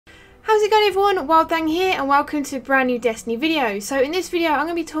How's it going everyone? WildeThang here and welcome to a brand new Destiny video. So in this video I'm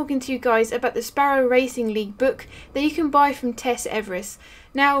going to be talking to you guys about the Sparrow Racing League book that you can buy from Tess Everest.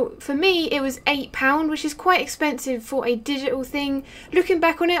 Now for me it was £8, which is quite expensive for a digital thing. Looking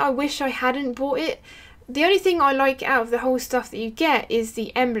back on it, I wish I hadn't bought it. The only thing I like out of the whole stuff that you get is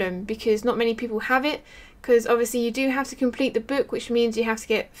the emblem, because not many people have it. Because obviously you do have to complete the book, which means you have to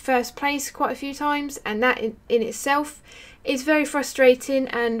get first place quite a few times, and that in itself is very frustrating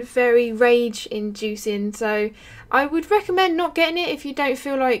and very rage inducing. So I would recommend not getting it if you don't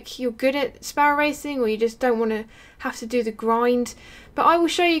feel like you're good at sparrow racing or you just don't want to have to do the grind. But I will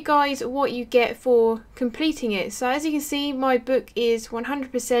show you guys what you get for completing it. So as you can see, my book is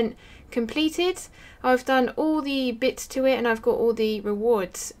 100% completed. I've done all the bits to it and I've got all the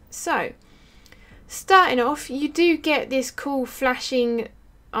rewards. So starting off, you do get this cool flashing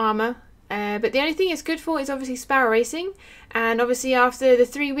armour, but the only thing it's good for is obviously sparrow racing, and obviously after the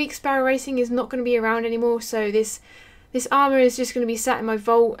 3 weeks sparrow racing is not going to be around anymore, so this armour is just going to be sat in my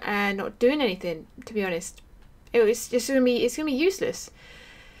vault and not doing anything, to be honest. It's going to be useless.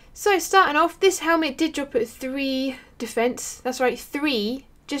 So starting off, this helmet did drop at 3 defense. That's right, 3,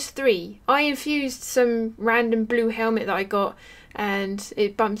 just 3. I infused some random blue helmet that I got and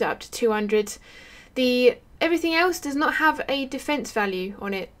it bumped it up to 200. Everything else does not have a defense value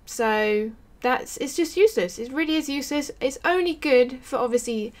on it, so it's just useless. It really is useless. It's only good for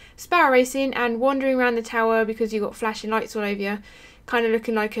obviously sparrow racing and wandering around the tower because you've got flashing lights all over you, kind of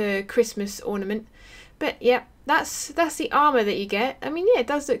looking like a Christmas ornament. But yeah, that's the armor that you get. I mean, yeah, it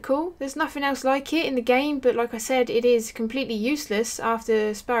does look cool. There's nothing else like it in the game, but like I said, it is completely useless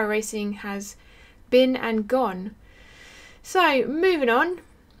after sparrow racing has been and gone. So moving on.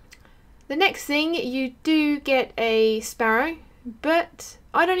 The next thing, you do get a sparrow, but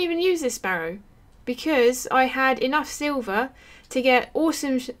I don't even use this sparrow because I had enough silver to get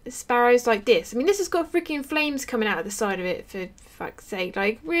awesome sparrows like this. I mean, this has got freaking flames coming out of the side of it, for fuck's sake.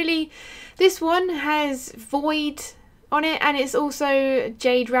 Like, really? This one has void on it, and it's also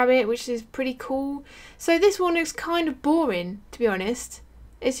jade rabbit, which is pretty cool. So this one looks kind of boring, to be honest.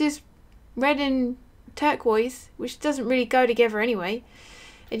 It's just red and turquoise, which doesn't really go together anyway.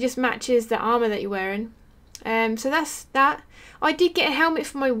 It just matches the armour that you're wearing. So that's that. I did get a helmet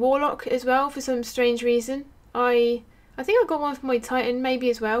for my warlock as well for some strange reason. I think I got one for my titan maybe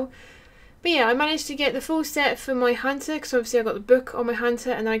as well. But yeah, I managed to get the full set for my hunter, because obviously I got the book on my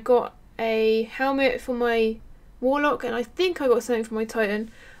hunter, and I got a helmet for my warlock, and I think I got something for my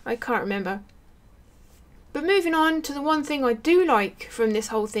titan. I can't remember. But moving on to the one thing I do like from this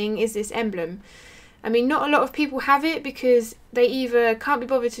whole thing is this emblem. I mean, not a lot of people have it because they either can't be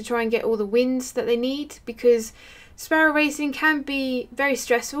bothered to try and get all the wins that they need, because sparrow racing can be very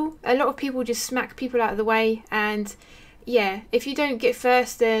stressful. A lot of people just smack people out of the way, and yeah, if you don't get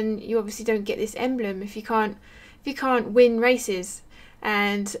first, then you obviously don't get this emblem if you can't win races.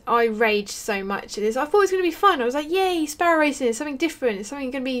 And I raged so much at this. I thought it was going to be fun. I was like, yay, sparrow racing, it's something different, it's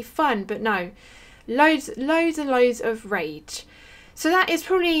something going to be fun, but no. Loads and loads of rage. So that is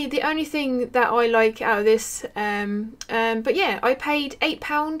probably the only thing that I like out of this. But yeah, I paid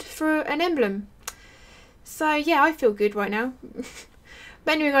 £8 for an emblem. So yeah, I feel good right now.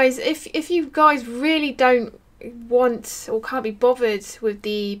 But anyway guys, if you guys really don't want or can't be bothered with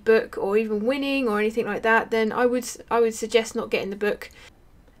the book or even winning or anything like that, then I would suggest not getting the book.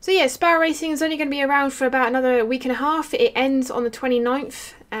 So yeah, sparrow racing is only going to be around for about another week and a half. It ends on the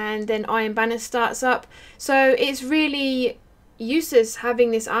 29th and then Iron Banner starts up. So it's really useless having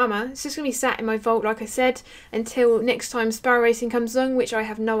this armour. It's just going to be sat in my vault, like I said, until next time sparrow racing comes along, which I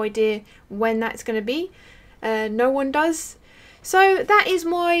have no idea when that's going to be. No one does. So that is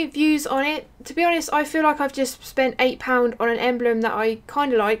my views on it. To be honest, I feel like I've just spent £8 on an emblem that I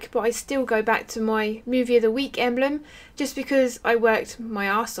kind of like, but I still go back to my movie of the week emblem just because I worked my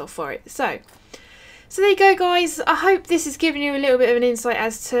arse off for it. So there you go guys. I hope this has given you a little bit of an insight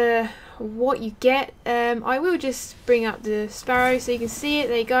as to what you get. I will just bring up the sparrow so you can see it.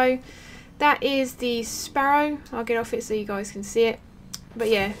 There you go. That is the sparrow. I'll get off it so you guys can see it. But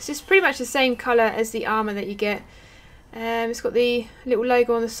yeah, it's just pretty much the same colour as the armour that you get. It's got the little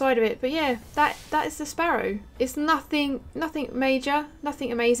logo on the side of it. But yeah, that is the sparrow. It's nothing major,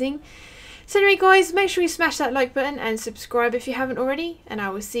 nothing amazing. So anyway guys, make sure you smash that like button and subscribe if you haven't already, and I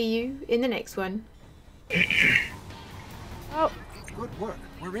will see you in the next one. Oh. Good work.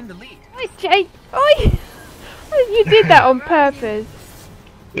 We're in the lead. Oi, Jay! Oi! You did that on purpose.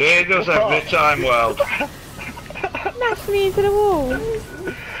 Yeah, he does every time well. Smashed me into the wall.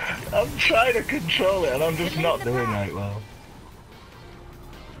 I'm trying to control it and I'm just not doing right well.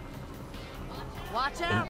 Watch out!